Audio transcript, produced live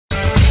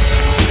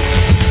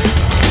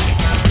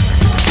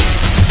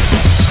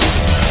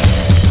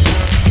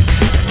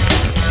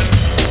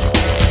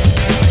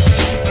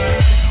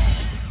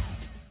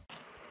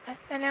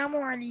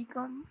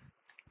वालेकुम।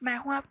 मैं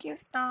हूं आपकी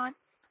उस्ताद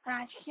और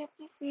आज की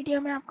अपनी इस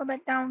वीडियो में आपको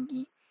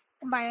बताऊंगी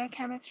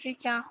बायोकेमिस्ट्री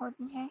क्या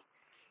होती है।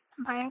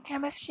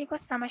 बायोकेमिस्ट्री को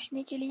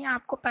समझने के लिए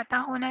आपको पता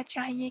होना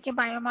चाहिए कि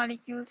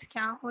बायोमॉलिक्यूल्स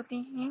क्या होते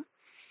हैं।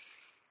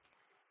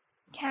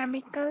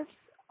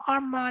 केमिकल्स और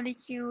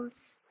मॉलिक्यूल्स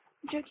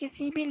जो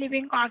किसी भी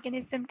लिविंग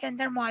ऑर्गेनिज्म के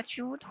अंदर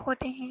मौजूद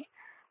होते हैं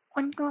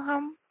उनको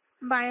हम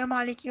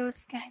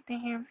बायोमॉलिक्यूल्स कहते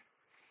हैं।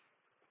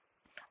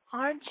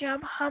 और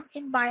जब हम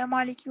इन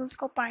बायोमॉलिक्यूल्स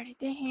को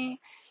पढ़ते हैं,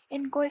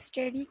 इनको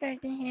स्टडी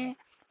करते हैं,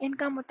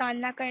 इनका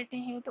मुताला करते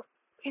हैं तो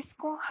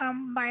इसको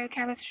हम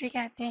बायोकेमिस्ट्री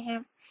कहते हैं।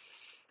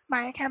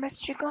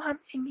 बायोकेमिस्ट्री को हम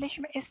इंग्लिश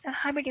में इस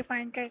तरह भी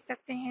डिफ़ाइन कर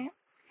सकते हैं,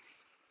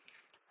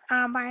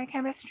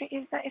 biochemistry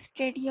is the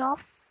study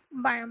of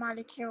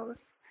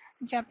biomolecules.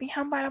 जब भी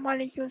हम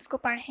बायोमॉलिक्यूल्स को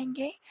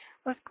पढ़ेंगे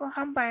उसको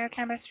हम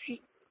बायोकेमिस्ट्री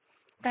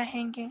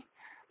कहेंगे।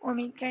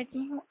 उम्मीद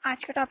करती हूँ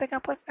आज का टॉपिक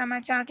आपको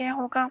समझ आ गया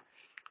होगा।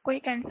 कोई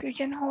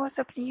कन्फ्यूजन हो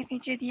तो प्लीज़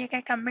नीचे दिए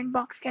गए कमेंट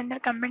बॉक्स के अंदर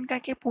कमेंट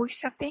करके पूछ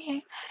सकते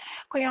हैं।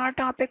 कोई और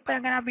टॉपिक पर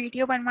अगर आप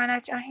वीडियो बनवाना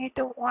चाहें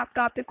तो वो आप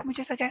टॉपिक को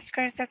मुझे सजेस्ट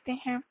कर सकते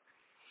हैं।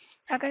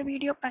 अगर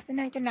वीडियो पसंद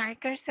आए तो लाइक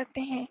कर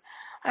सकते हैं।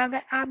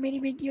 अगर आप मेरी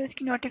वीडियोज़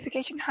की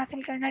नोटिफिकेशन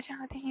हासिल करना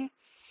चाहते हैं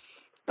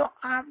तो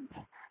आप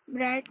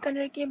रेड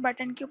कलर के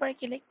बटन के ऊपर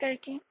क्लिक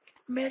करके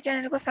मेरे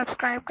चैनल को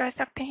सब्सक्राइब कर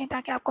सकते हैं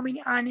ताकि आपको मेरी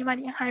आने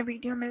वाली हर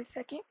वीडियो मिल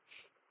सके।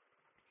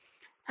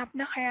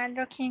 अपना ख्याल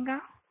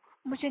रखिएगा,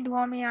 मुझे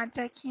दुआ में याद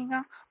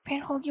रखिएगा।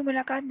 फिर होगी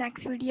मुलाकात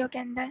नेक्स्ट वीडियो के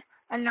अंदर।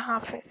 अल्लाह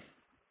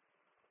हाफ़िज़।